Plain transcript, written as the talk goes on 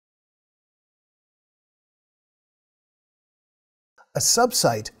A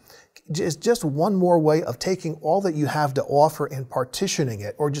subsite is just one more way of taking all that you have to offer and partitioning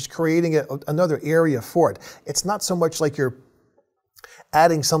it, or just creating another area for it. It's not so much like you're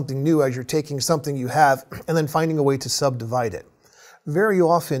adding something new as you're taking something you have and then finding a way to subdivide it. Very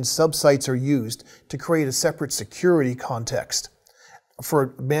often, subsites are used to create a separate security context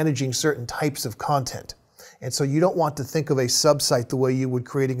for managing certain types of content. And so you don't want to think of a subsite the way you would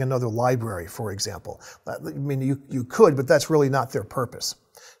creating another library, for example. I mean, you could, but that's really not their purpose.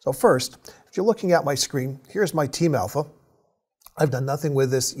 So first, if you're looking at my screen, here's my Team Alpha. I've done nothing with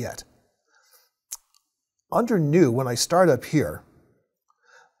this yet. Under New, when I start up here,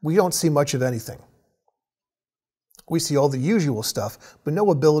 we don't see much of anything. We see all the usual stuff, but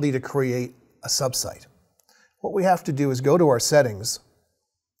no ability to create a subsite. What we have to do is go to our settings,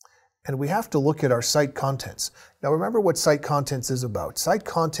 and we have to look at our site contents. Now remember what site contents is about. Site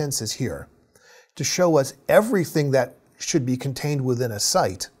contents is here to show us everything that should be contained within a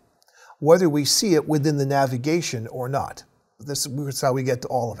site, whether we see it within the navigation or not. This is how we get to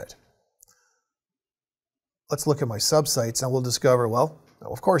all of it. Let's look at my subsites and we'll discover, well,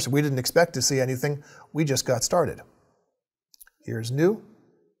 of course, we didn't expect to see anything. We just got started. Here's New,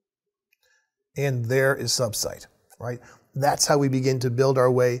 and there is Subsite, right? That's how we begin to build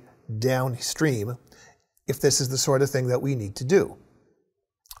our way downstream if this is the sort of thing that we need to do.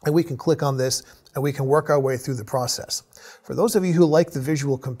 And we can click on this and we can work our way through the process. For those of you who like the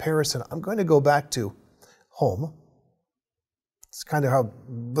visual comparison, I'm going to go back to Home. It's kind of how,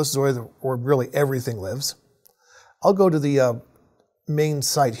 this is where really everything lives. I'll go to the main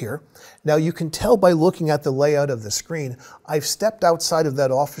site here. Now you can tell by looking at the layout of the screen, I've stepped outside of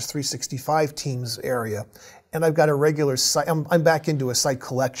that Office 365 Teams area, and I've got a regular site. I'm back into a site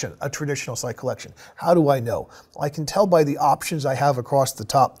collection, a traditional site collection. How do I know? I can tell by the options I have across the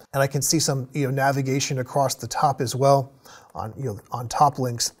top, and I can see some navigation across the top as well, on top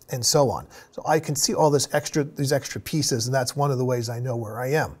links and so on. So I can see all these extra pieces, and that's one of the ways I know where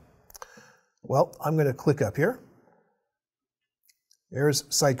I am. Well, I'm going to click up here. There's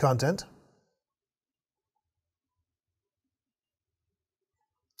site content.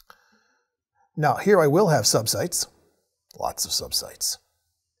 Now here I will have subsites, lots of subsites.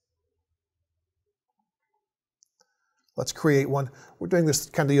 Let's create one. We're doing this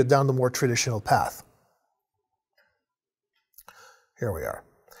kind of down the more traditional path. Here we are.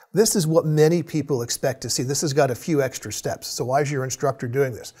 This is what many people expect to see. This has got a few extra steps. So why is your instructor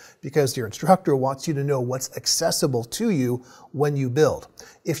doing this? Because your instructor wants you to know what's accessible to you when you build.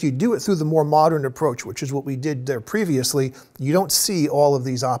 If you do it through the more modern approach, which is what we did there previously, you don't see all of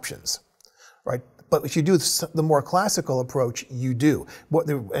these options, right? But if you do the more classical approach, you do.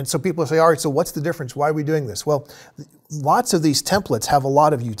 And so people say, all right, so what's the difference? Why are we doing this? Well, lots of these templates have a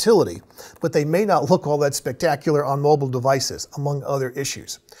lot of utility, but they may not look all that spectacular on mobile devices, among other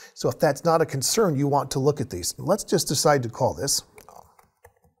issues. So if that's not a concern, you want to look at these. Let's just decide to call this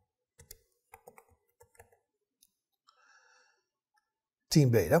Team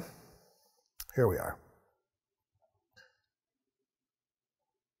Beta. Here we are.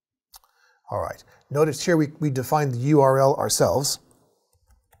 All right. Notice here we defined the URL ourselves.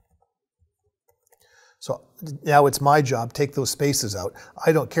 So now it's my job, take those spaces out.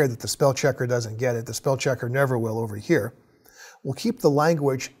 I don't care that the spell checker doesn't get it. The spell checker never will over here. We'll keep the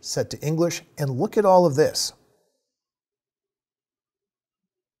language set to English, and look at all of this.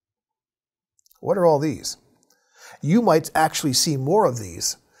 What are all these? You might actually see more of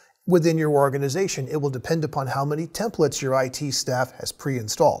these within your organization. It will depend upon how many templates your IT staff has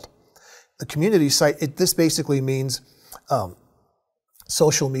pre-installed. The community site, this basically means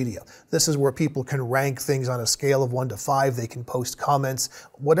social media. This is where people can rank things on a scale of 1 to 5. They can post comments.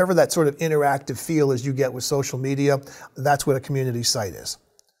 Whatever that sort of interactive feel is you get with social media, that's what a community site is.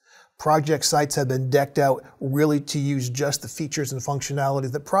 Project sites have been decked out really to use just the features and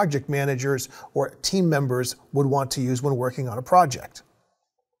functionality that project managers or team members would want to use when working on a project.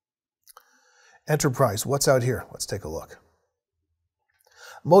 Enterprise, what's out here? Let's take a look.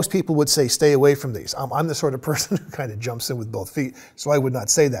 Most people would say stay away from these. I'm the sort of person who kind of jumps in with both feet, so I would not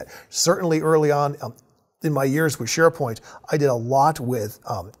say that. Certainly early on in my years with SharePoint, I did a lot with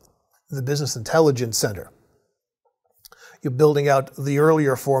the Business Intelligence Center. You're building out the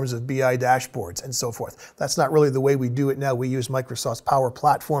earlier forms of BI dashboards and so forth. That's not really the way we do it now. We use Microsoft's Power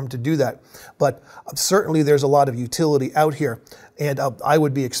Platform to do that. But certainly there's a lot of utility out here. And I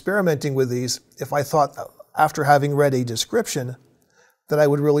would be experimenting with these if I thought, after having read a description, that I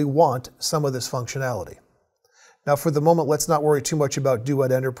would really want some of this functionality. Now for the moment, let's not worry too much about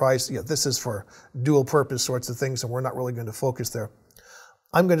Duet Enterprise. This is for dual purpose sorts of things, and we're not really going to focus there.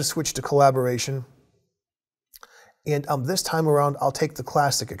 I'm going to switch to collaboration. And this time around, I'll take the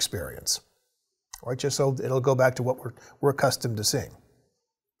classic experience, right? Just so it'll go back to what we're accustomed to seeing.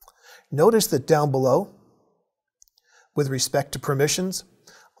 Notice that down below, with respect to permissions,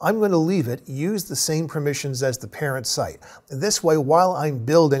 I'm going to leave it, use the same permissions as the parent site. This way, while I'm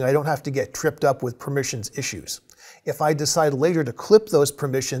building, I don't have to get tripped up with permissions issues. If I decide later to clip those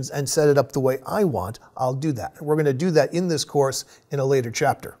permissions and set it up the way I want, I'll do that. We're going to do that in this course in a later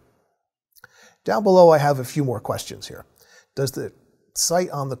chapter. Down below, I have a few more questions here. Does the site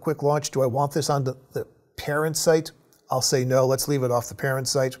on the quick launch, do I want this on the parent site? I'll say no, let's leave it off the parent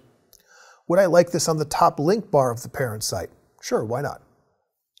site. Would I like this on the top link bar of the parent site? Sure, why not?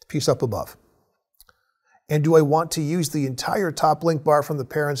 Piece up above. And do I want to use the entire top link bar from the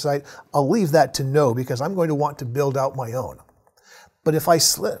parent site? I'll leave that to no because I'm going to want to build out my own. But if I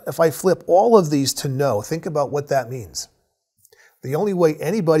flip all of these to no, think about what that means. The only way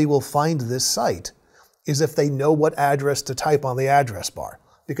anybody will find this site is if they know what address to type on the address bar,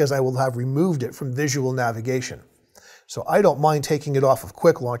 because I will have removed it from visual navigation. So I don't mind taking it off of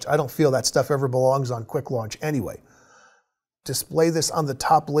quick launch. I don't feel that stuff ever belongs on quick launch anyway. Display this on the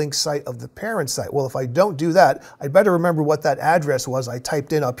top link site of the parent site. Well, if I don't do that, I'd better remember what that address was I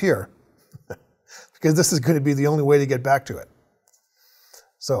typed in up here, because this is going to be the only way to get back to it.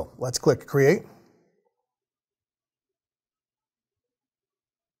 So let's click Create.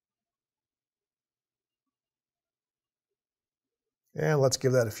 And let's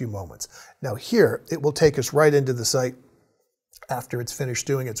give that a few moments. Now here, it will take us right into the site after it's finished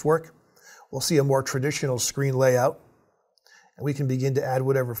doing its work. We'll see a more traditional screen layout, and we can begin to add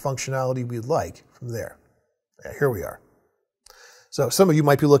whatever functionality we'd like from there. Yeah, here we are. So some of you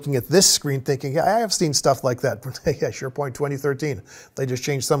might be looking at this screen thinking, yeah, I have seen stuff like that. Yeah, SharePoint 2013. They just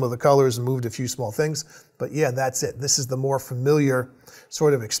changed some of the colors and moved a few small things. But yeah, that's it. This is the more familiar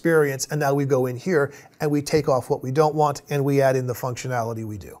sort of experience. And now we go in here and we take off what we don't want and we add in the functionality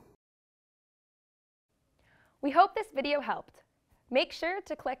we do. We hope this video helped. Make sure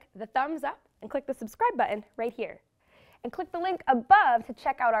to click the thumbs up and click the subscribe button right here. And click the link above to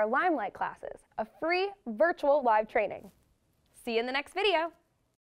check out our Limelight classes, a free virtual live training. See you in the next video.